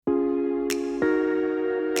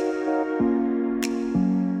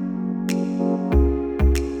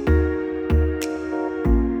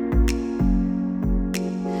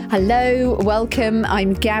Hello, welcome.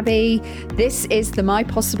 I'm Gabby. This is the My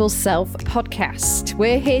Possible Self podcast.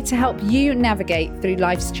 We're here to help you navigate through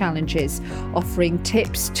life's challenges, offering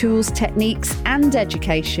tips, tools, techniques, and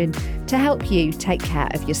education to help you take care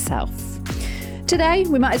of yourself. Today,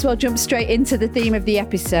 we might as well jump straight into the theme of the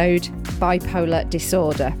episode, bipolar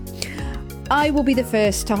disorder. I will be the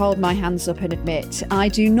first to hold my hands up and admit I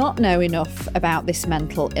do not know enough about this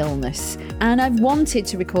mental illness, and I've wanted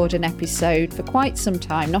to record an episode for quite some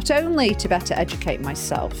time, not only to better educate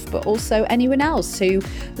myself, but also anyone else who,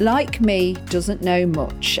 like me, doesn't know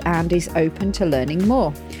much and is open to learning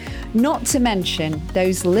more. Not to mention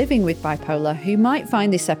those living with bipolar who might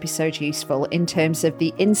find this episode useful in terms of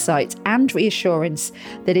the insight and reassurance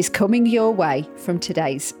that is coming your way from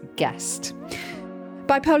today's guest.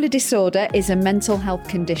 Bipolar disorder is a mental health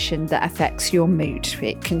condition that affects your mood.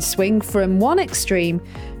 It can swing from one extreme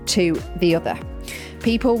to the other.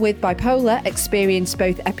 People with bipolar experience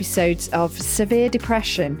both episodes of severe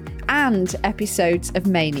depression and episodes of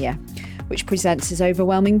mania, which presents as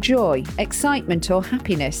overwhelming joy, excitement or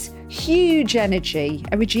happiness, huge energy,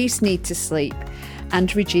 a reduced need to sleep,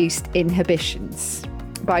 and reduced inhibitions.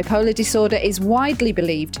 Bipolar disorder is widely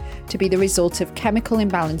believed to be the result of chemical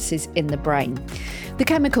imbalances in the brain. The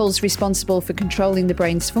chemicals responsible for controlling the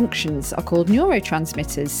brain's functions are called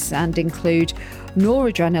neurotransmitters and include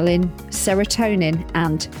noradrenaline, serotonin,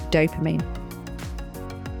 and dopamine.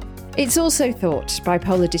 It's also thought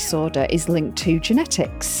bipolar disorder is linked to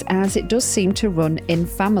genetics, as it does seem to run in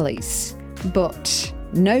families. But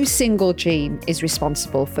no single gene is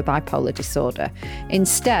responsible for bipolar disorder.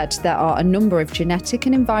 Instead, there are a number of genetic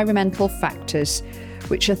and environmental factors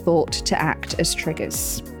which are thought to act as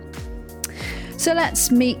triggers. So let's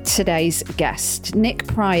meet today's guest. Nick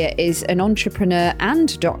Pryor is an entrepreneur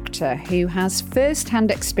and doctor who has first-hand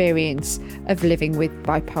experience of living with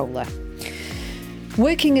bipolar.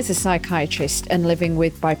 Working as a psychiatrist and living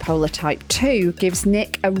with bipolar type 2 gives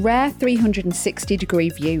Nick a rare 360-degree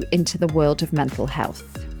view into the world of mental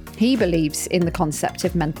health. He believes in the concept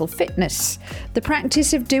of mental fitness, the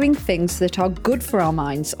practice of doing things that are good for our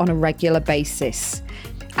minds on a regular basis,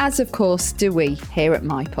 as of course do we here at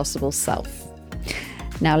My Possible Self.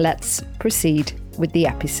 Now let's proceed with the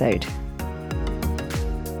episode.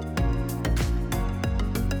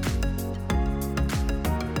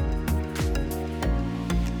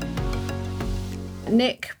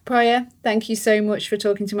 Nick Pryor, thank you so much for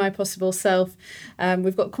talking to My Possible Self.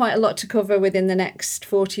 We've got quite a lot to cover within the next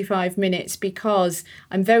 45 minutes because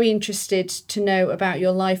I'm very interested to know about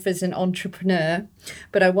your life as an entrepreneur,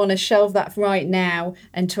 but I want to shelve that right now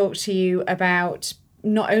and talk to you about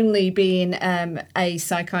not only being a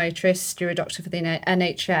psychiatrist, you're a doctor for the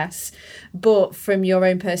NHS, but from your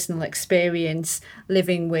own personal experience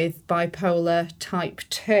living with bipolar type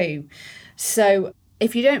 2. So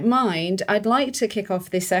if you don't mind, I'd like to kick off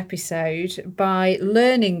this episode by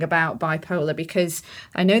learning about bipolar, because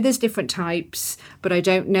I know there's different types, but I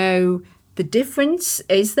don't know the difference.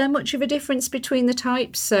 Is there much of a difference between the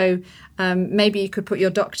types? So maybe you could put your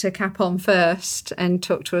doctor cap on first and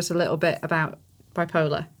talk to us a little bit about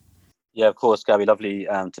bipolar. Yeah, of course, Gabby. Lovely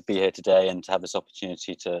to be here today and to have this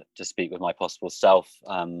opportunity to speak with My Possible Self.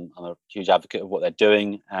 I'm a huge advocate of what they're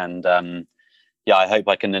doing, and I hope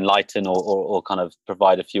I can enlighten or kind of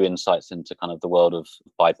provide a few insights into kind of the world of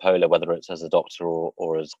bipolar, whether it's as a doctor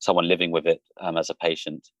or as someone living with it as a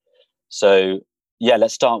patient. So yeah,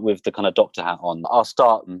 let's start with the kind of doctor hat on. I'll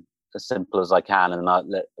start as simple as I can, and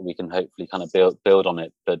we can hopefully kind of build on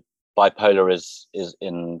it. But bipolar is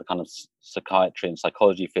in the kind of psychiatry and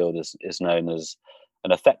psychology field is known as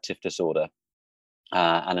an affective disorder,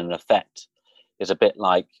 and an affect is a bit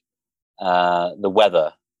like the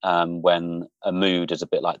weather, when a mood is a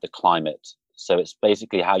bit like the climate. So it's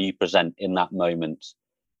basically how you present in that moment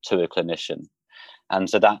to a clinician, and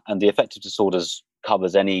the affective disorders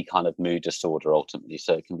covers any kind of mood disorder ultimately.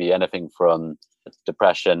 So it can be anything from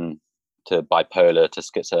depression to bipolar to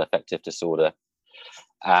schizoaffective disorder.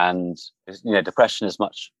 And depression is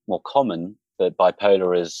much more common, but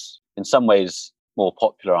bipolar is in some ways more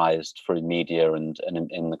popularized through media and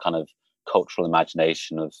in the kind of cultural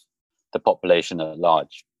imagination of the population at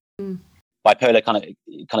large. Bipolar kind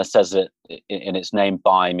of says it in its name.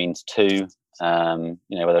 Bi means two.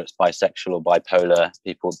 Whether it's bisexual or bipolar,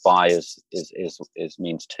 people bi is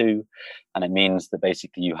means two, and it means that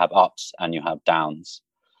basically you have ups and you have downs,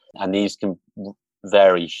 and these can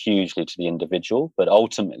vary hugely to the individual, but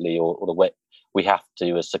ultimately, or the way we have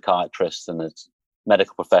to, as psychiatrists and as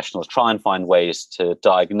medical professionals, try and find ways to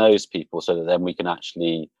diagnose people so that then we can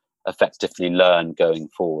actually effectively learn going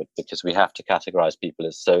forward, because we have to categorize people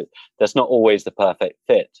as, so there's not always the perfect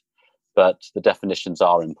fit, but the definitions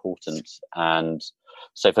are important. And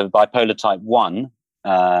so for bipolar type 1,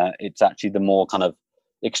 it's actually the more kind of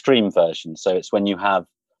extreme version. So it's when you have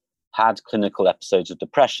had clinical episodes of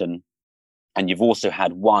depression and you've also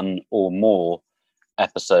had one or more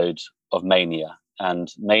episodes of mania.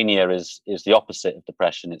 And mania is the opposite of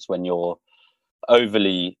depression. It's when you're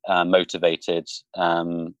overly motivated,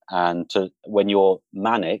 and when you're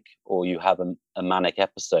manic, or you have a manic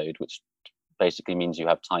episode, which basically means you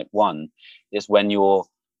have type 1, is when your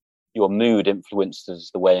mood influences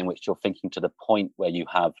the way in which you're thinking to the point where you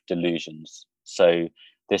have delusions. So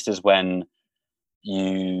this is when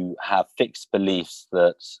you have fixed beliefs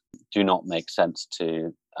that do not make sense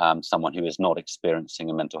to someone who is not experiencing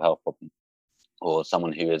a mental health problem, or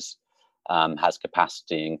someone who is has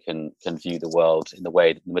capacity and can view the world in the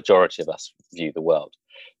way that the majority of us view the world.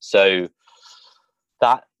 So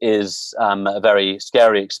that is a very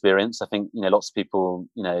scary experience. I think, lots of people,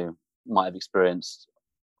 might have experienced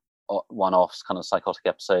one-off kind of psychotic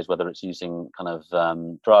episodes, whether it's using kind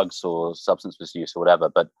of drugs or substance misuse or whatever,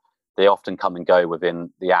 but they often come and go within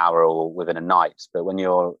the hour or within a night. But when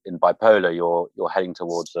you're in bipolar, you're heading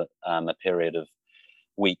towards a period of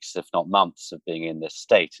weeks, if not months, of being in this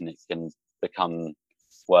state, and it can become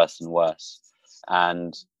worse and worse.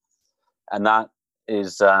 And that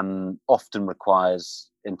is often requires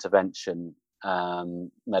intervention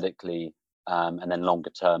medically, and then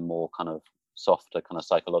longer term, more kind of softer kind of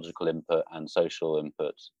psychological input and social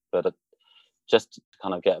input. But just to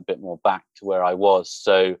kind of get a bit more back to where I was.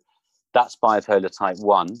 So that's bipolar type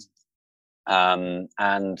 1.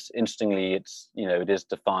 And interestingly, it is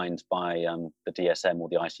defined by the DSM or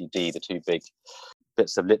the ICD, the two big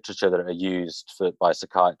bits of literature that are used by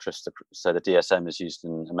psychiatrists. So the DSM is used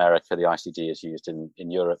in America, the ICD is used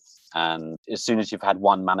in Europe. And as soon as you've had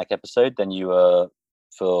one manic episode, then you are,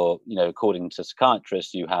 according to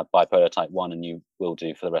psychiatrists, you have bipolar type 1, and you will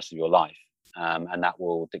do for the rest of your life. And that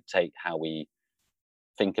will dictate how we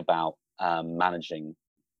think about managing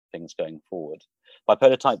things going forward.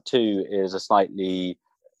 Bipolar type 2 is a slightly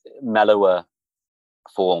mellower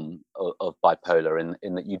form of bipolar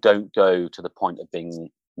in that you don't go to the point of being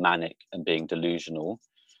manic and being delusional,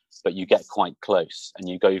 but you get quite close, and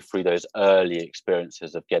you go through those early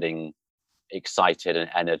experiences of getting excited and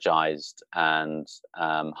energized and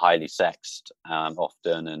highly sexed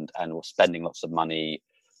often, and spending lots of money,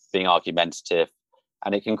 being argumentative.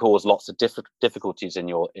 And it can cause lots of difficulties in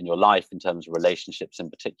your life in terms of relationships in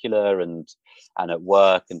particular, and at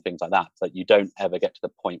work and things like that. But you don't ever get to the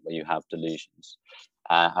point where you have delusions,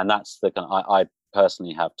 and that's the kind of, I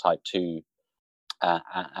personally have type 2,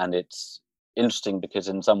 and it's interesting because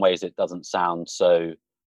in some ways it doesn't sound so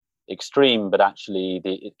extreme, but actually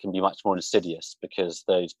it can be much more insidious, because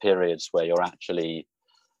those periods where you're actually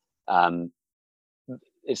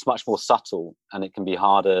it's much more subtle, and it can be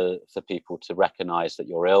harder for people to recognize that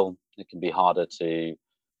you're ill. It can be harder to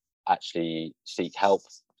actually seek help,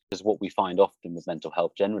 because what we find often with mental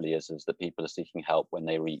health generally is that people are seeking help when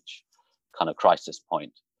they reach kind of crisis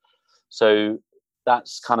point. So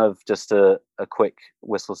that's kind of just a quick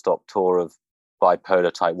whistle-stop tour of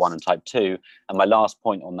bipolar type 1 and type 2. And my last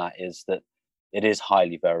point on that is that it is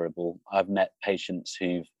highly variable. I've met patients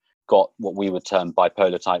who've got what we would term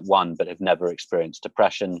bipolar type 1 but have never experienced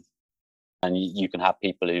depression, and you can have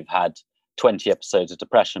people who've had 20 episodes of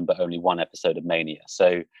depression but only one episode of mania.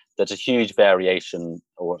 So there's a huge variation,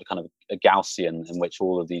 or kind of a Gaussian, in which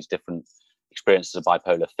all of these different experiences of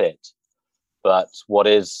bipolar fit. But what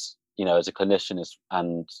is, as a clinician is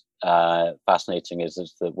fascinating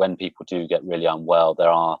is that when people do get really unwell, there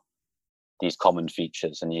are these common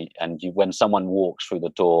features, and you when someone walks through the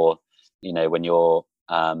door, when you're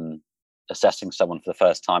assessing someone for the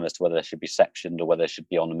first time as to whether they should be sectioned or whether they should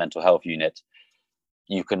be on a mental health unit,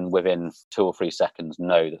 you can within 2 or 3 seconds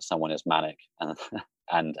know that someone is manic,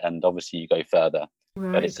 and obviously you go further.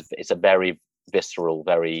 Right. But it's a very visceral,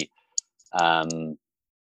 very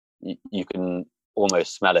you can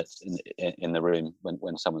almost smell it in the room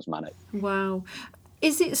when someone's manic. Wow.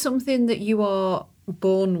 Is it something that you are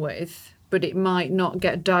born with, but it might not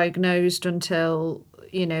get diagnosed until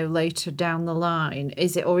later down the line?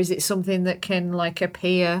 Is it something that can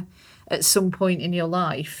appear at some point in your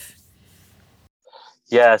life?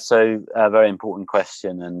 Yeah, so a very important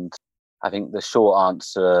question, and I think the short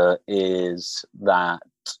answer is that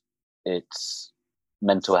it's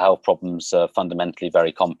mental health problems are fundamentally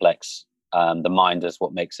very complex. The mind is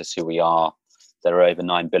what makes us who we are. There are over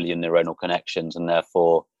 9 billion neuronal connections, and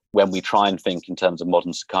therefore when we try and think in terms of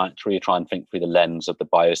modern psychiatry, we try and think through the lens of the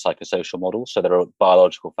biopsychosocial model. So there are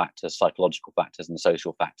biological factors, psychological factors, and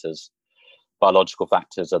social factors. biological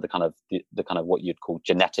factors are the kind of what you'd call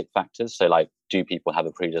genetic factors. So like, do people have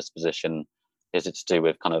a predisposition? Is it to do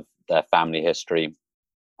with kind of their family history,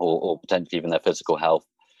 or potentially even their physical health?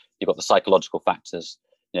 You've got the psychological factors.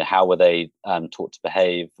 How were they taught to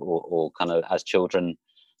behave, or kind of as children?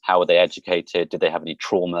 How were they educated? Did they have any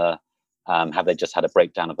trauma? Have they just had a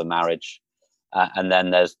breakdown of a marriage? And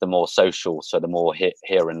then there's the more social, so the more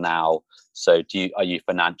here and now. So are you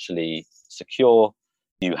financially secure?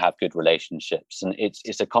 Do you have good relationships? And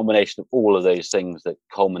it's a combination of all of those things that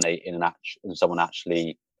culminate in someone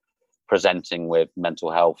actually presenting with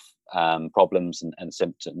mental health problems and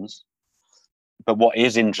symptoms. But what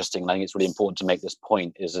is interesting, and I think it's really important to make this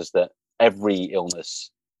point, is that every illness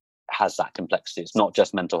has that complexity. It's not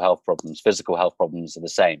just mental health problems. Physical health problems are the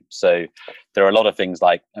same. So there are a lot of things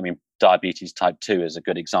like, diabetes type 2 is a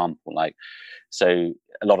good example. So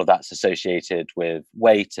a lot of that's associated with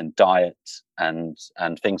weight and diet and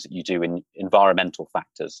things that you do in environmental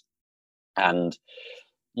factors. And,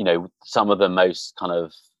 some of the most kind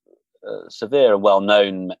of severe and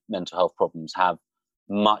well-known mental health problems have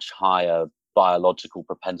much higher biological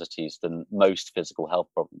propensities than most physical health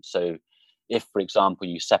problems. So if, for example,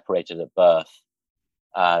 you separated at birth,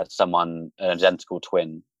 an identical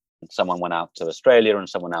twin, someone went out to Australia and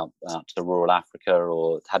someone out to rural Africa,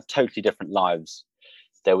 or had totally different lives,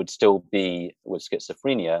 there would still be, with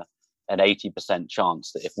schizophrenia, an 80%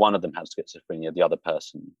 chance that if one of them had schizophrenia, the other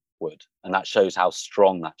person would. And that shows how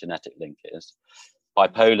strong that genetic link is.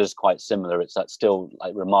 Bipolar is quite similar. It's still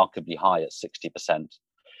remarkably high at 60%.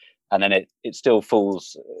 And then it still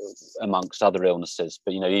falls amongst other illnesses.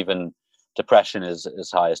 But, even depression is as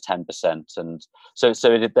high as 10%. And so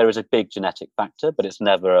there is a big genetic factor, but it's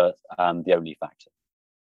never the only factor.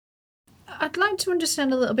 I'd like to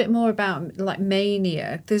understand a little bit more about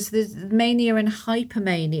mania. There's mania and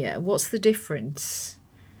hypermania. What's the difference?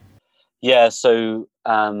 Yeah, so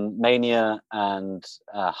mania and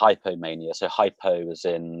hypomania. So hypo is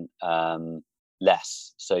in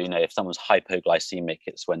less. So, if someone's hypoglycemic,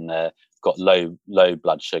 it's when they've got low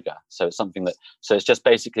blood sugar. So it's something so it's just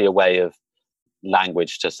basically a way of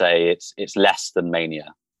language to say it's less than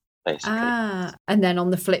mania, basically. And then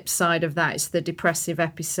on the flip side of that, it's the depressive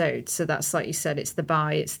episode. So that's, like you said, it's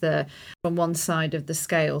the from one side of the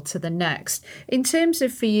scale to the next. In terms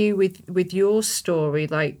of for you with your story,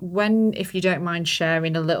 if you don't mind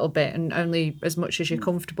sharing a little bit, and only as much as you're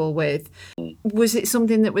comfortable with, was it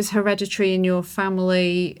something that was hereditary in your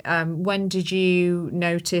family? When did you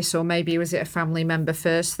notice, or maybe was it a family member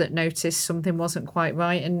first that noticed something wasn't quite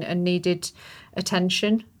right and needed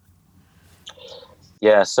attention?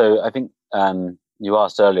 Yeah, so I think you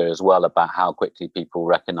asked earlier as well about how quickly people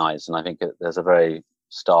recognize, and I think there's a very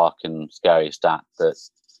stark and scary stat that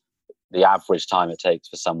the average time it takes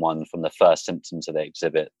for someone from the first symptoms that they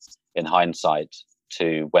exhibit in hindsight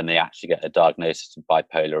to when they actually get a diagnosis of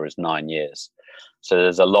bipolar is 9 years. So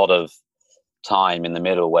there's a lot of time in the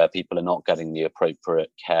middle where people are not getting the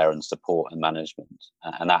appropriate care and support and management.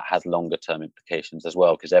 And that has longer term implications as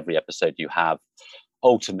well, because every episode you have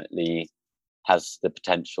ultimately has the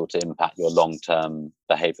potential to impact your long-term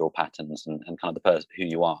behavioral patterns and kind of the person who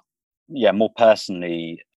you are. Yeah, more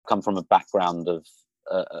personally, come from a background of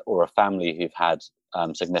or a family who've had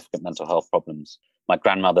significant mental health problems. My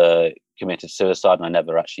grandmother committed suicide, and I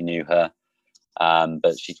never actually knew her.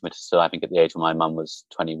 But she committed suicide, I think, at the age when my mum was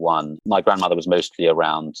 21. My grandmother was mostly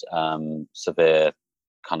around severe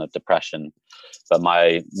kind of depression. But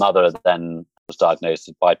my mother then was diagnosed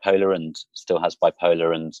with bipolar and still has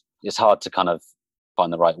bipolar. And it's hard to kind of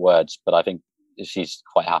find the right words, but I think she's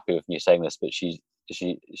quite happy with me saying this, but she's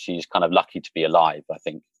kind of lucky to be alive, I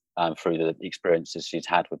think, through the experiences she's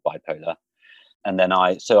had with bipolar. And then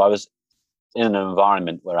I was in an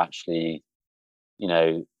environment where actually,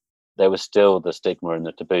 there was still the stigma and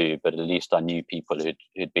the taboo, but at least I knew people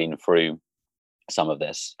who'd been through some of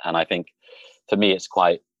this. And I think for me, it's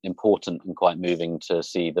quite important and quite moving to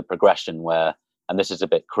see the progression where, and this is a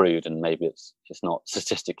bit crude and maybe it's not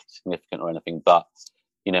statistically significant or anything, but,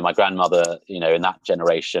 my grandmother, in that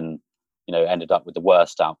generation, ended up with the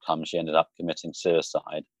worst outcome. She ended up committing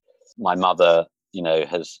suicide. My mother,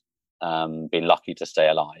 has been lucky to stay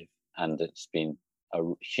alive, and it's been a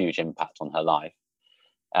huge impact on her life.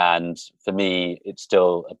 And for me, it's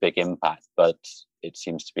still a big impact, but it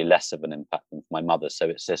seems to be less of an impact than for my mother. So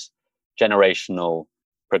it's this generational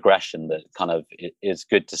progression that kind of is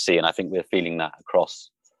good to see. And I think we're feeling that across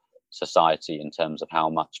society in terms of how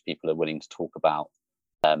much people are willing to talk about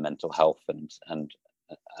their mental health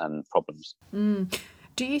and problems.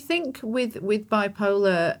 Do you think with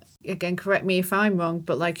bipolar, again, correct me if I'm wrong,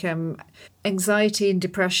 but like anxiety and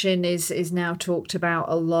depression is now talked about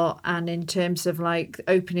a lot, and in terms of like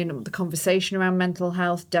opening up the conversation around mental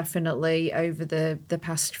health, definitely over the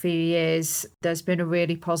past few years, there's been a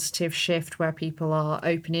really positive shift where people are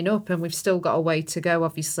opening up, and we've still got a way to go,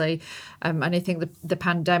 obviously, and I think the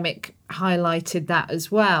pandemic highlighted that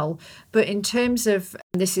as well. But in terms of,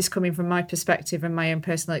 this is coming from my perspective and my own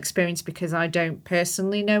personal experience, because I don't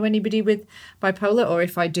personally know anybody with bipolar, or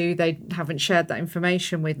if I do, they haven't shared that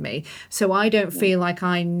information with me. So I don't feel like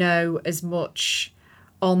I know as much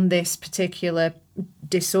on this particular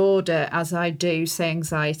disorder as I do, say,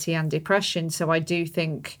 anxiety and depression. So I do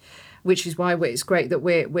think, which is why it's great that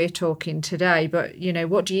we're talking today. But, you know,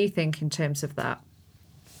 what do you think in terms of that?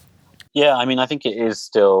 Yeah, I mean, I think it is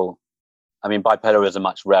still, I mean, bipolar is a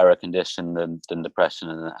much rarer condition than depression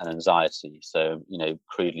and anxiety. So, you know,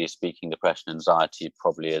 crudely speaking, depression and anxiety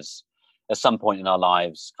probably is, at some point in our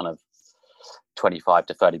lives, kind of 25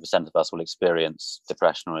 to 30% of us will experience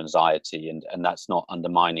depression or anxiety, and that's not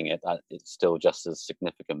undermining it. It's still just as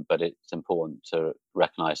significant, but it's important to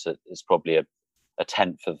recognize that it's probably a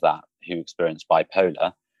tenth of that who experience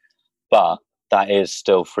bipolar, but that is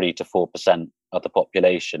still 3 to 4% of the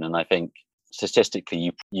population. And I think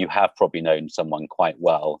statistically, you have probably known someone quite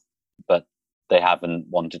well, but they haven't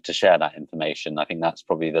wanted to share that information. I think that's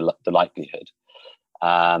probably the likelihood.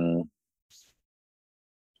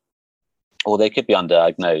 Or they could be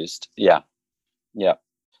undiagnosed. Yeah.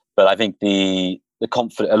 But I think the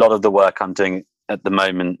a lot of the work I'm doing at the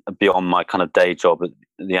moment beyond my kind of day job at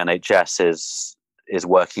the NHS is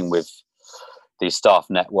working with the staff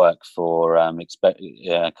network for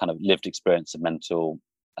kind of lived experience of mental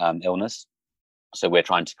illness. So we're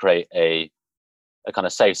trying to create a kind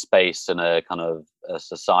of safe space and a kind of a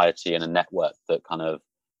society and a network that kind of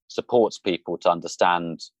supports people to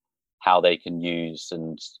understand how they can use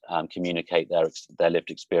and communicate their lived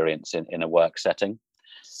experience in a work setting.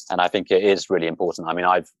 And I think it is really important. I mean,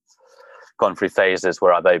 I've gone through phases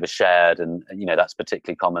where I've overshared, and you know, that's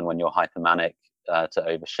particularly common when you're hypomanic to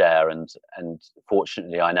overshare. And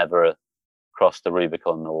fortunately, I never crossed the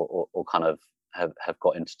Rubicon or kind of have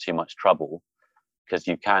got into too much trouble, because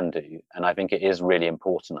you can do. And I think it is really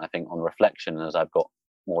important, I think, on reflection, as I've got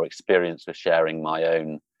more experience with sharing my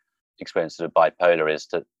own experiences of bipolar, is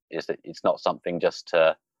that it's not something just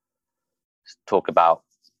to talk about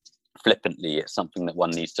flippantly. It's something that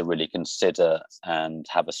one needs to really consider and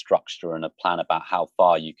have a structure and a plan about how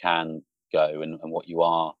far you can go and what you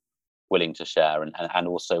are willing to share, and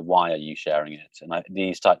also why are you sharing it. And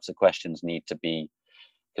these types of questions need to be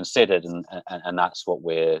considered, and that's what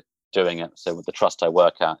we're doing. So the trust I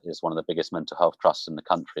work at is one of the biggest mental health trusts in the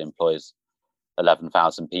country, employs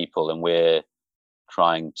 11,000 people, and we're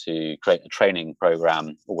trying to create a training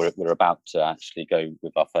program. We're about to actually go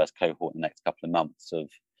with our first cohort in the next couple of months, of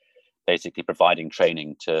basically providing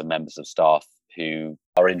training to members of staff who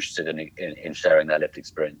are interested in sharing their lived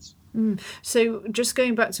experience. So just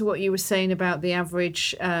going back to what you were saying about the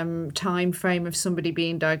average time frame of somebody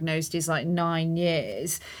being diagnosed is like 9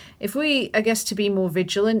 years. If we, I guess, to be more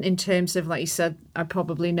vigilant in terms of, like you said, I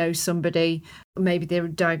probably know somebody, maybe they're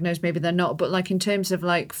diagnosed, maybe they're not, but like in terms of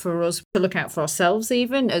like for us to look out for ourselves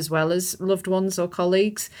even, as well as loved ones or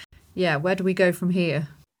colleagues, yeah, where do we go from here?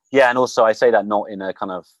 Yeah, and also I say that not in a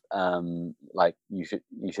kind of like you should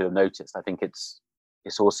have noticed. I think it's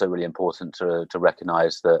also really important to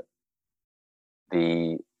recognise that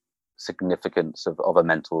the significance of a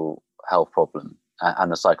mental health problem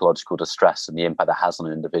and the psychological distress and the impact that has on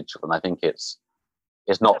an individual. And I think it's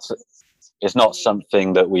not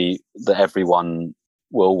something that everyone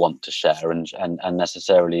will want to share and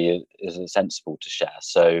necessarily is sensible to share.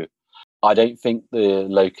 So I don't think the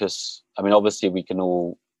locus, I mean, obviously we can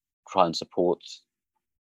all try and support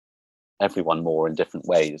everyone more in different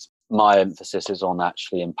ways. My emphasis is on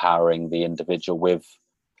actually empowering the individual with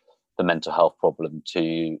the mental health problem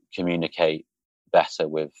to communicate better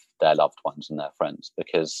with their loved ones and their friends,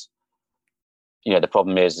 because you know the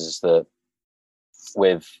problem is that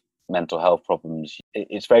with mental health problems,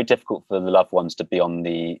 it's very difficult for the loved ones to be on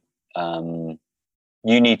the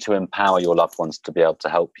you need to empower your loved ones to be able to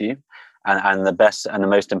help you, and the best and the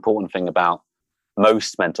most important thing about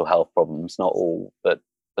most mental health problems, not all but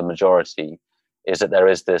the majority, is that there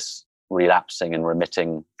is this relapsing and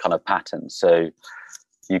remitting kind of pattern. So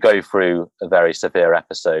you go through a very severe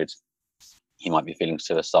episode, you might be feeling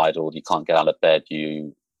suicidal, you can't get out of bed,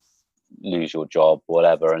 you lose your job,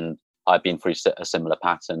 whatever. And I've been through a similar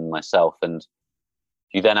pattern myself. And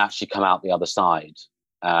you then actually come out the other side.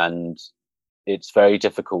 And it's very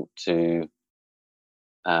difficult to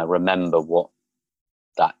remember what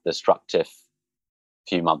that destructive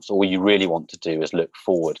few months. All you really want to do is look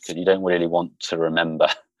forward, because you don't really want to remember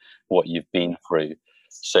what you've been through.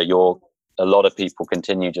 So a lot of people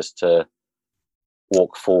continue just to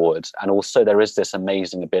walk forward. And also there is this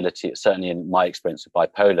amazing ability, certainly in my experience with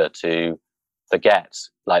bipolar, to forget.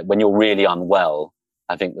 Like when you're really unwell,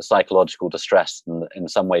 I think the psychological distress and in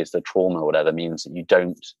some ways the trauma or whatever means that you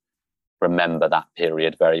don't remember that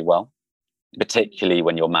period very well, particularly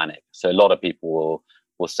when you're manic. So a lot of people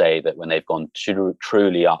will say that when they've gone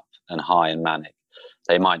truly up and high and manic,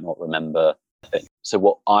 they might not remember things. So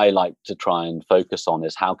what I like to try and focus on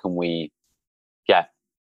is how can we get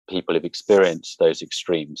people who've experienced those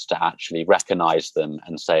extremes to actually recognize them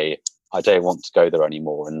and say, I don't want to go there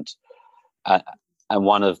anymore. And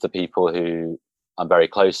one of the people who I'm very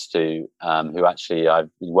close to, who actually I've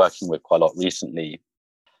been working with quite a lot recently,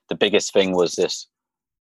 the biggest thing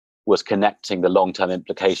was connecting the long-term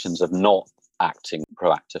implications of not acting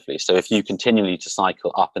proactively. So if you continually to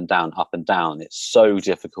cycle up and down, it's so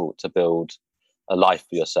difficult to build a life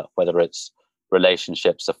for yourself, whether it's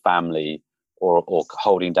relationships, a family, or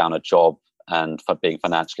holding down a job and for being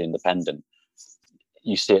financially independent.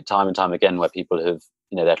 You see it time and time again where people have,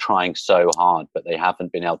 they're trying so hard, but they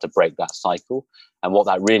haven't been able to break that cycle. And what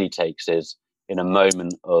that really takes is in a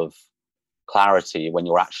moment of clarity, when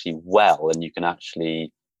you're actually well and you can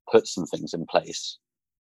actually put some things in place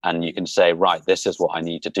and you can say, right, this is what I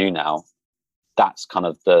need to do now. That's kind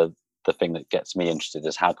of the thing that gets me interested,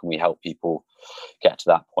 is how can we help people get to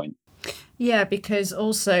that point? Yeah, because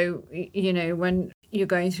also, when you're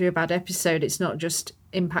going through a bad episode, it's not just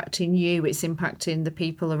impacting you, it's impacting the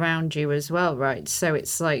people around you as well, right? So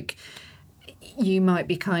it's like you might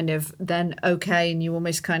be kind of then okay and you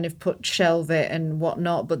almost kind of shelve it and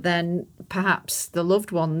whatnot, but then perhaps the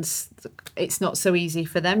loved ones, it's not so easy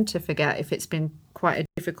for them to forget if it's been quite a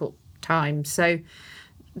difficult time. So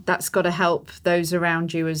that's got to help those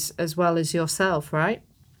around you as well as yourself, right?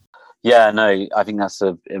 Yeah, no, I think that's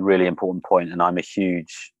a really important point, and I'm a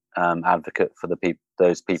huge advocate for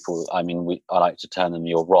those people. I mean, I like to term them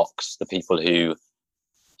your rocks, the people who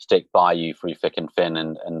stick by you through thick and thin,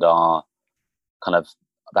 and are kind of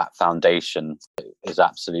that foundation is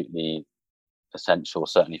absolutely essential,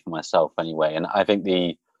 certainly for myself anyway. And I think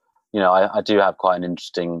I do have quite an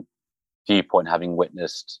interesting viewpoint, having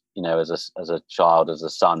witnessed, as a child, as a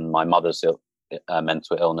son, my mother's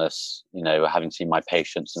mental illness, having seen my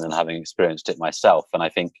patients and then having experienced it myself. And I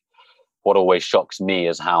think what always shocks me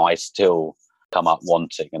is how I still come up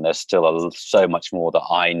wanting, and there's still so much more that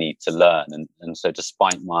I need to learn. And so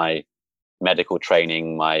despite my medical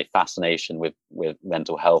training, my fascination with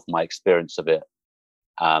mental health, my experience of it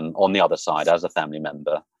on the other side as a family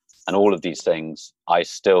member, and all of these things, I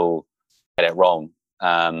still get it wrong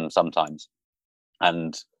sometimes.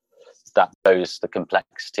 And that shows the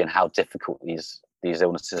complexity and how difficult these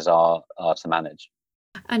illnesses are to manage.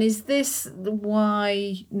 And is this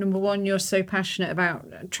why, number one, you're so passionate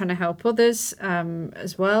about trying to help others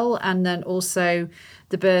as well? And then also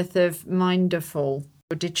the birth of Mindful,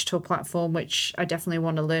 a digital platform, which I definitely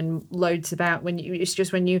want to learn loads about. When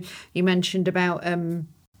you mentioned about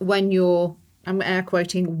when you're, I'm air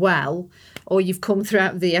quoting, well, or you've come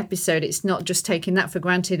throughout the episode, it's not just taking that for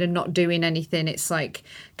granted and not doing anything. It's like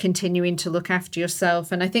continuing to look after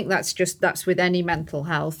yourself. And I think that's with any mental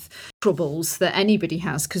health troubles that anybody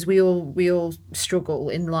has, because we all struggle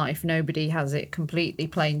in life. Nobody has it completely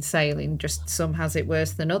plain sailing, just some has it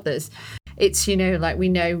worse than others. It's, like we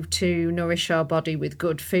know to nourish our body with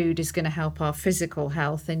good food is going to help our physical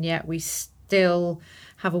health, and yet we still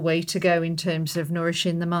have a way to go in terms of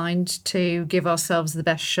nourishing the mind to give ourselves the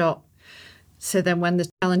best shot. So then when the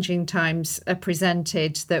challenging times are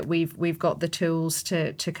presented, that we've got the tools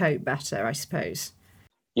to cope better, I suppose.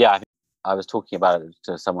 Yeah, I was talking about it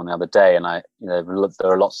to someone the other day, and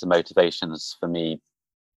there are lots of motivations for me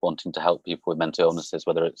wanting to help people with mental illnesses,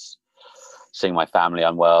 whether it's seeing my family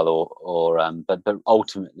unwell but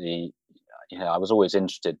ultimately, I was always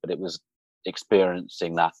interested, but it was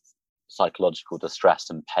experiencing that psychological distress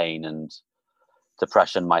and pain and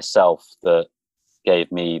depression myself that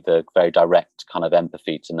gave me the very direct kind of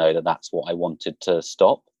empathy to know that that's what I wanted to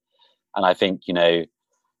stop. And I think,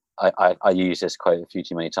 I use this quote a few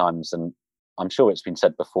too many times, and I'm sure it's been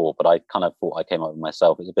said before, but I kind of thought I came up with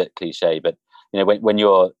myself. It's a bit cliche, but when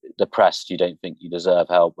you're depressed, you don't think you deserve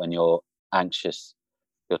help. When you're anxious,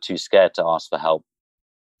 you're too scared to ask for help.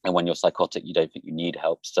 And when you're psychotic, you don't think you need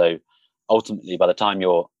help. So ultimately, by the time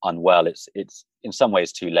you're unwell, it's in some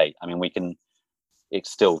ways too late. I mean, it's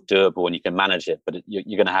still doable and you can manage it, but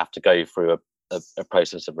you're going to have to go through a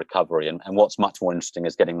process of recovery. And what's much more interesting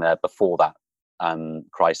is getting there before that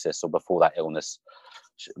crisis or before that illness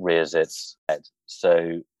which rears its head.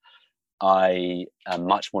 So I am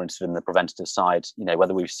much more interested in the preventative side,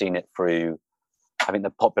 whether we've seen it through, I think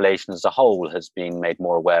the population as a whole has been made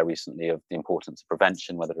more aware recently of the importance of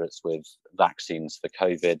prevention, whether it's with vaccines for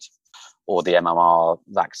COVID or the MMR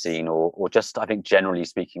vaccine, or just, I think generally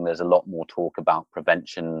speaking, there's a lot more talk about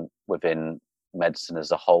prevention within medicine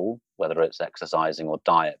as a whole, whether it's exercising or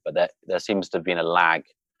diet. But there seems to have been a lag,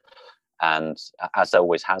 and as there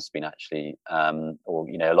always has been actually, a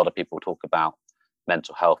lot of people talk about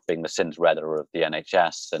mental health being the Cinderella of the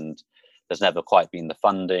NHS, and there's never quite been the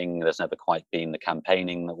funding, there's never quite been the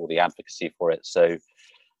campaigning or the advocacy for it. So,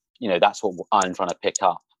 that's what I'm trying to pick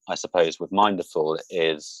up, I suppose, with Mindful,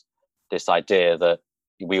 is this idea that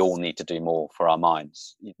we all need to do more for our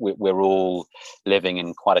minds. We're all living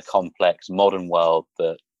in quite a complex modern world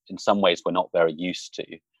that in some ways we're not very used to.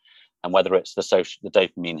 And whether it's the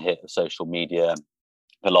dopamine hit of social media,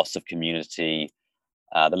 the loss of community,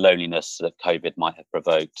 the loneliness that COVID might have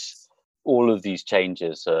provoked, all of these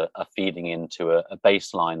changes are feeding into a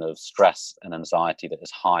baseline of stress and anxiety that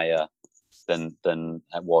is higher than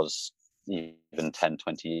it was even 10,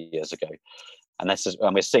 20 years ago. And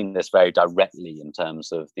we're seeing this very directly in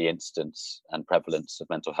terms of the incidence and prevalence of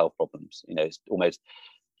mental health problems. It's almost,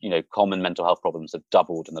 common mental health problems have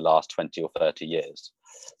doubled in the last 20 or 30 years.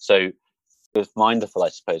 So with Mindful, I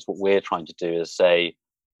suppose what we're trying to do is say,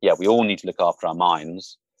 yeah, we all need to look after our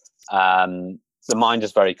minds. The mind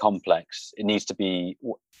is very complex. It needs to be,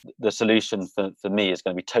 the solution for me is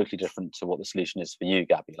going to be totally different to what the solution is for you,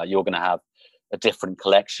 Gabby. Like, you're going to have a different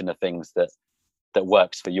collection of things that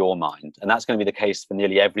works for your mind, and that's going to be the case for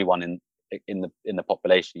nearly everyone in the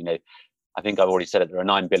population. I think I've already said it. There are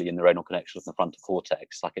 9 billion neuronal connections in the frontal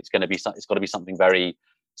cortex. Like, it's got to be something very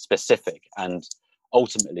specific, and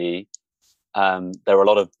ultimately, there are a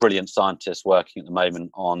lot of brilliant scientists working at the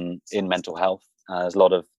moment in mental health. There's a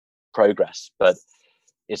lot of progress, but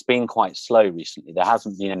it's been quite slow recently. There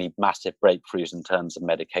hasn't been any massive breakthroughs in terms of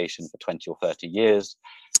medication for 20 or 30 years,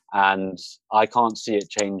 and I can't see it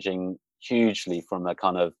changing hugely from a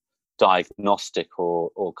kind of diagnostic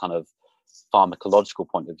or kind of pharmacological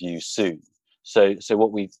point of view soon. So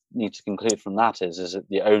what we need to conclude from that is that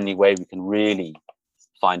the only way we can really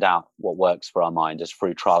find out what works for our mind is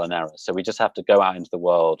through trial and error. So we just have to go out into the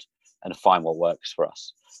world and find what works for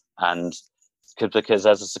us. And because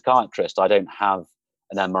as a psychiatrist, I don't have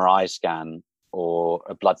an MRI scan or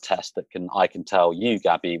a blood test that I can tell you,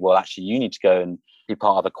 Gabby, well, actually, you need to go and be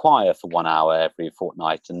part of a choir for 1 hour every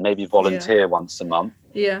fortnight and maybe volunteer once a month,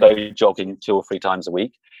 go jogging 2 or 3 times a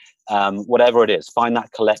week. Whatever it is, find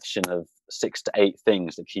that collection of 6 to 8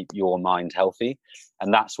 things that keep your mind healthy.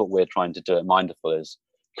 And that's what we're trying to do at Mindful, is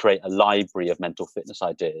create a library of mental fitness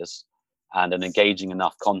ideas and an engaging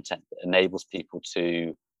enough content that enables people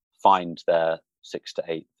to find their 6 to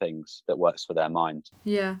 8 things that works for their mind.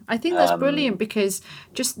 Yeah, I think that's brilliant, because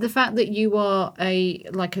just the fact that you are a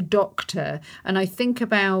doctor, and I think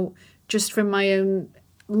about just from my own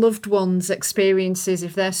loved ones' experiences,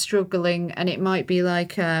 if they're struggling, and it might be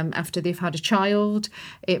like after they've had a child,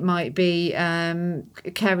 it might be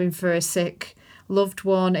caring for a sick loved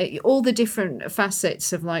one, all the different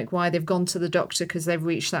facets of like why they've gone to the doctor because they've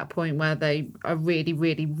reached that point where they are really,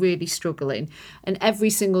 really, really struggling. And every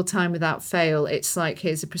single time without fail, it's like,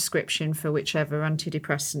 here's a prescription for whichever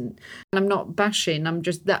antidepressant. And I'm not bashing, I'm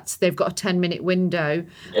just, they've got a 10-minute window,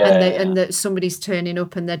 and that somebody's turning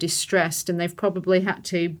up and they're distressed, and they've probably had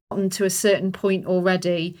to gotten to a certain point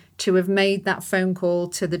already to have made that phone call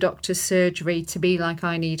to the doctor's surgery to be like,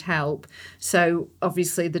 I need help. So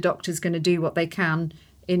obviously the doctor's going to do what they can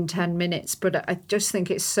in 10 minutes. But I just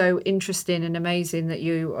think it's so interesting and amazing that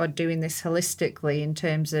you are doing this holistically in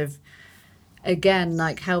terms of, again,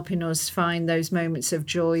 like helping us find those moments of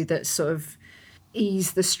joy that sort of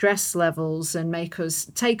ease the stress levels and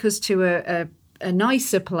take us to a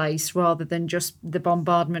nicer place, rather than just the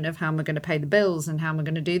bombardment of how am I going to pay the bills and how am I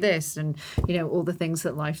going to do this, and all the things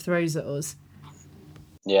that life throws at us.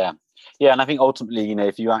 Yeah, and I think ultimately,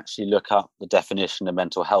 if you actually look up the definition of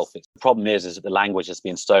mental health, the problem is that the language has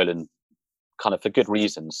been stolen kind of for good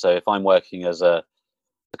reasons. So if I'm working as a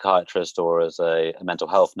psychiatrist or as a mental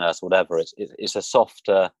health nurse or whatever, it's a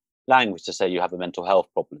softer language to say you have a mental health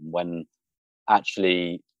problem, when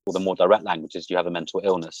actually, or the more direct language is you have a mental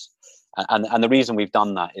illness. And the reason we've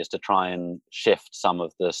done that is to try and shift some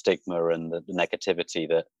of the stigma and the negativity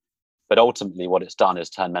but ultimately what it's done is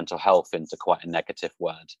turn mental health into quite a negative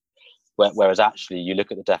word. Whereas actually you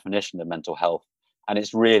look at the definition of mental health and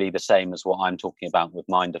it's really the same as what I'm talking about with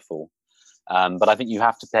Mindful. But I think you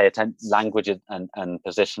have to pay attention. Language and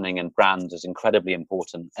positioning and brand is incredibly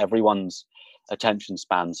important. Everyone's attention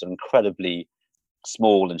spans are incredibly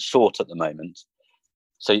small and short at the moment.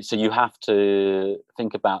 So you have to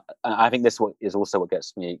think about, and I think this is also what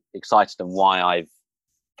gets me excited and why I've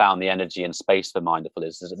found the energy and space for Mindful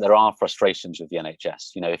is that there are frustrations with the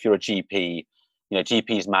NHS. If you're a GP,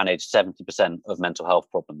 GPs manage 70% of mental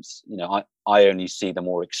health problems. I only see the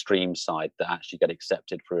more extreme side that actually get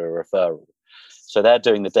accepted for a referral. So they're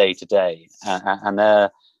doing the day-to-day, and they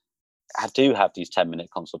do have these 10-minute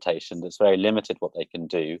consultations. It's very limited what they can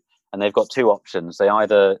do. And they've got two options.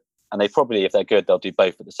 And they probably, if they're good, they'll do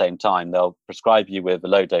both at the same time. They'll prescribe you with a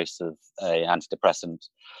low dose of a antidepressant,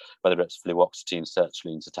 whether it's fluoxetine,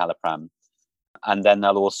 sertraline, citalopram. And then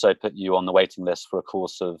they'll also put you on the waiting list for a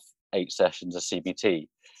course of 8 sessions of CBT.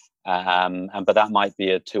 But that might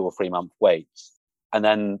be a 2 or 3 month wait. And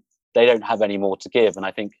then they don't have any more to give. And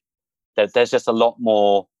I think that there's just a lot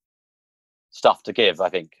more stuff to give. I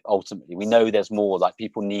think ultimately we know there's more, like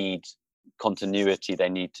people need continuity. They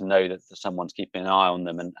need to know that someone's keeping an eye on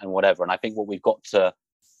them and whatever. And I think what we've got to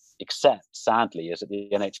accept, sadly, is that the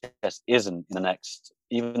NHS isn't in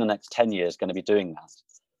the next 10 years going to be doing that.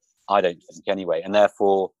 I don't think anyway. And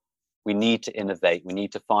therefore we need to innovate. We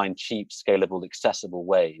need to find cheap, scalable, accessible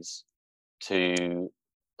ways to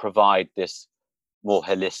provide this more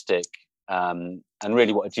holistic and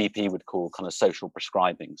really what a GP would call kind of social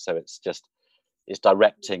prescribing. So it's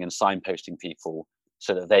directing and signposting people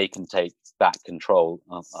so that they can take back control.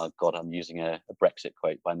 Oh God, I'm using a Brexit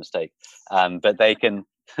quote by mistake. But they can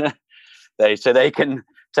they can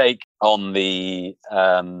take on the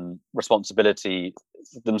responsibility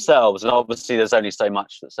themselves. And obviously there's only so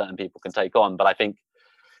much that certain people can take on. But I think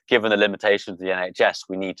given the limitations of the NHS,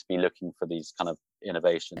 we need to be looking for these kind of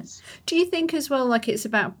innovations. Do you think as well, like it's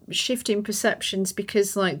about shifting perceptions,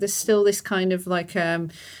 because like there's still this kind of like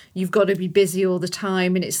you've got to be busy all the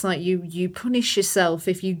time, and it's like you punish yourself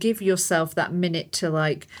if you give yourself that minute to,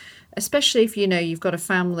 like, especially if you've got a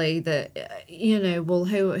family that well,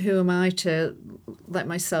 who am I to let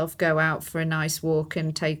myself go out for a nice walk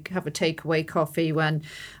and have a takeaway coffee when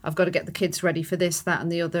I've got to get the kids ready for this, that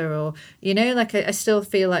and the other, or like I still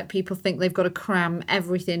feel like people think they've got to cram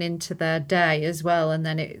everything into their day as well, and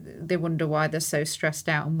then they wonder why they're so stressed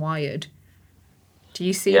out and wired. Do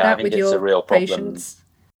you see that with your patients?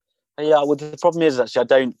 Yeah, well, the problem is actually I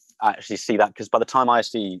don't actually see that, because by the time I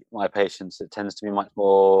see my patients, it tends to be much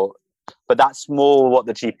more, but that's more what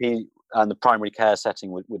the GP and the primary care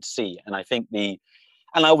setting would see. And I think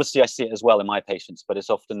and obviously I see it as well in my patients, but it's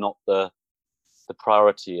often not the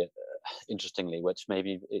priority, interestingly, which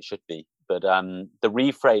maybe it should be. But the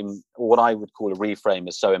reframe, or what I would call a reframe,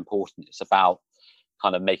 is so important. It's about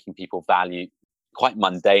kind of making people value quite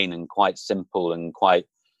mundane and quite simple and quite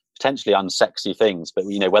potentially unsexy things. But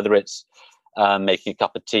whether it's making a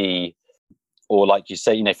cup of tea, or like you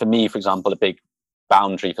say, for me, for example, a big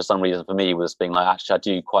boundary for some reason for me was being like, actually I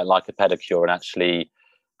do quite like a pedicure, and actually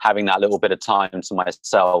having that little bit of time to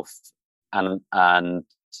myself and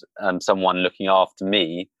someone looking after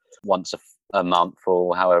me once a month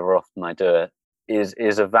or however often I do it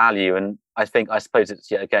is a value. And I suppose it's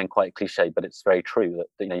yet again quite cliche, but it's very true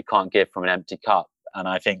that you can't give from an empty cup. And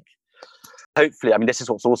I think hopefully, this is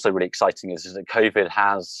what's also really exciting is that COVID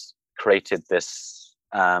has created this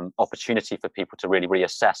opportunity for people to really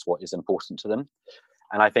reassess what is important to them.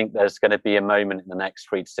 And I think there's going to be a moment in the next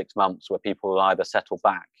 3 to 6 months where people will either settle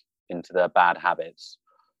back into their bad habits,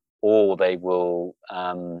 or they will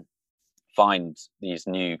find these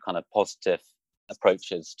new kind of positive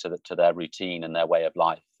approaches to their routine and their way of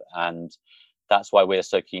life. And that's why we're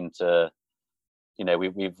so keen to,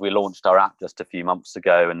 we launched our app just a few months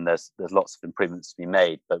ago, and there's lots of improvements to be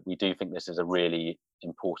made, but we do think this is a really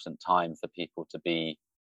important time for people to be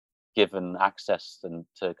given access and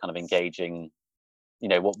to kind of engaging.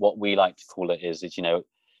 What we like to call it is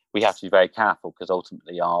we have to be very careful, because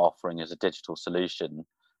ultimately our offering is a digital solution,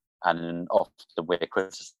 and often we're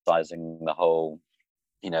criticizing the whole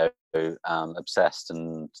obsessed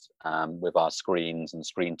and with our screens and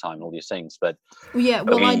screen time and all these things. But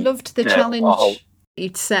I loved the challenge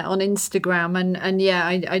you'd set on Instagram, and yeah,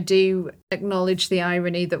 I do acknowledge the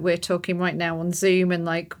irony that we're talking right now on Zoom, and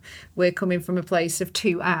like we're coming from a place of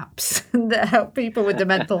 2 apps that help people with their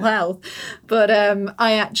mental health. But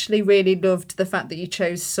I actually really loved the fact that you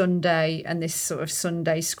chose Sunday and this sort of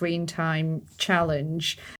Sunday screen time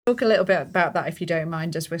challenge. Talk a little bit about that, if you don't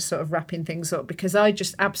mind, as we're sort of wrapping things up, because I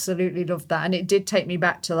just absolutely loved that, and it did take me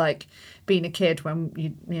back to like being a kid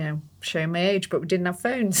when showing my age, but we didn't have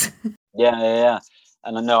phones. Yeah.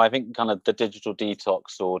 And I know, I think kind of the digital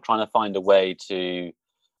detox, or trying to find a way to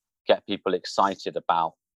get people excited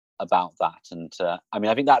about that. And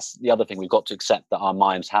I think that's the other thing. We've got to accept that our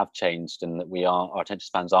minds have changed and that our attention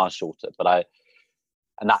spans are shorter. But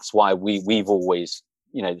And that's why we've always,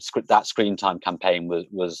 that screen time campaign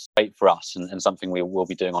was great for us, and something we will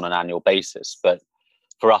be doing on an annual basis. But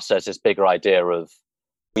for us, there's this bigger idea of,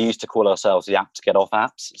 we used to call ourselves the app to get off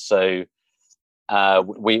apps. So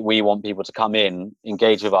we want people to come in,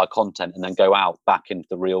 engage with our content, and then go out back into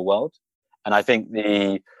the real world. And I think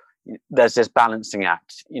there's this balancing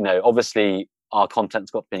act. Obviously our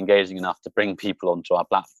content's got to be engaging enough to bring people onto our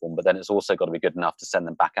platform, but then it's also got to be good enough to send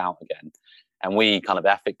them back out again. And we kind of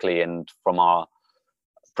ethically, and from our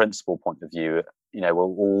principal point of view,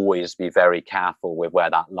 we'll always be very careful with where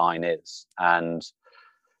that line is. And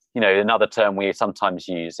another term we sometimes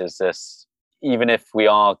use is this: even if we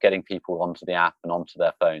are getting people onto the app and onto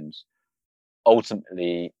their phones,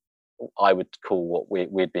 ultimately I would call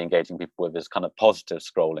what we'd be engaging people with is kind of positive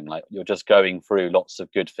scrolling. Like, you're just going through lots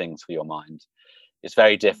of good things for your mind. It's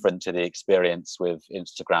very different to the experience with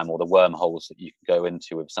Instagram or the wormholes that you can go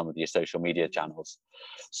into with some of your social media channels.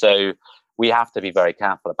 So we have to be very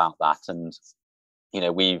careful about that. And,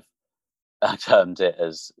 we've termed it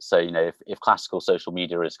as, if classical social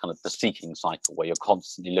media is kind of the seeking cycle where you're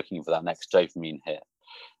constantly looking for that next dopamine hit,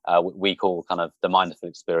 we call kind of the mindful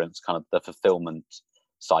experience kind of the fulfillment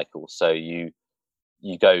cycle. So you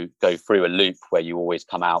go through a loop where you always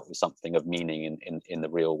come out with something of meaning in the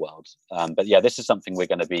real world. But yeah, this is something we're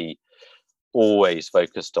going to be always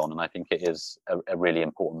focused on, and I think it is a really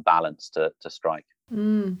important balance to strike.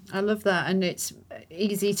 I love that, and it's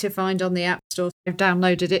easy to find on the App Store. I've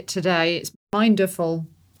downloaded it today. It's wonderful,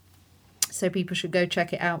 so people should go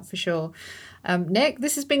check it out for sure. Nick,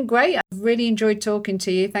 this has been great. I've really enjoyed talking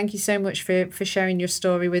to you. Thank you so much for sharing your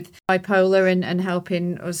story with bipolar and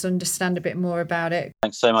helping us understand a bit more about it.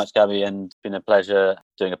 Thanks so much, Gabby, and it's been a pleasure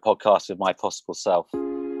doing a podcast with my possible self.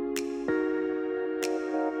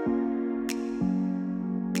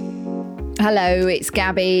 Hello, it's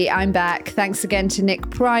Gabby. I'm back. Thanks again to Nick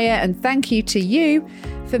Pryor, and thank you to you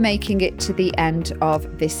for making it to the end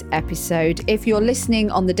of this episode. If you're listening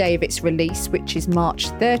on the day of its release, which is March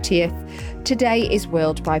 30th, today is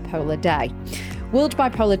World Bipolar Day. World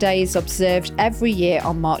Bipolar Day is observed every year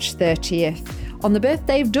on March 30th, on the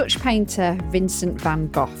birthday of Dutch painter Vincent van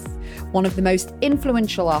Gogh, one of the most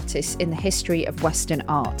influential artists in the history of Western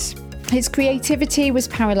art. His creativity was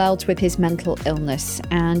paralleled with his mental illness,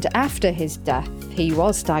 and after his death, he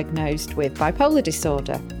was diagnosed with bipolar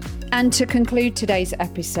disorder. And to conclude today's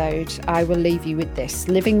episode, I will leave you with this.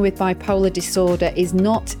 Living with bipolar disorder is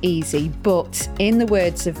not easy, but in the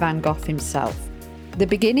words of Van Gogh himself, the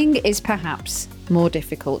beginning is perhaps more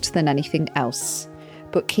difficult than anything else,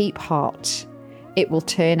 but keep heart. It will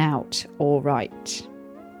turn out all right.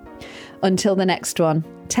 Until the next one,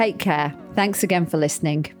 take care. Thanks again for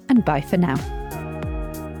listening, and bye for now.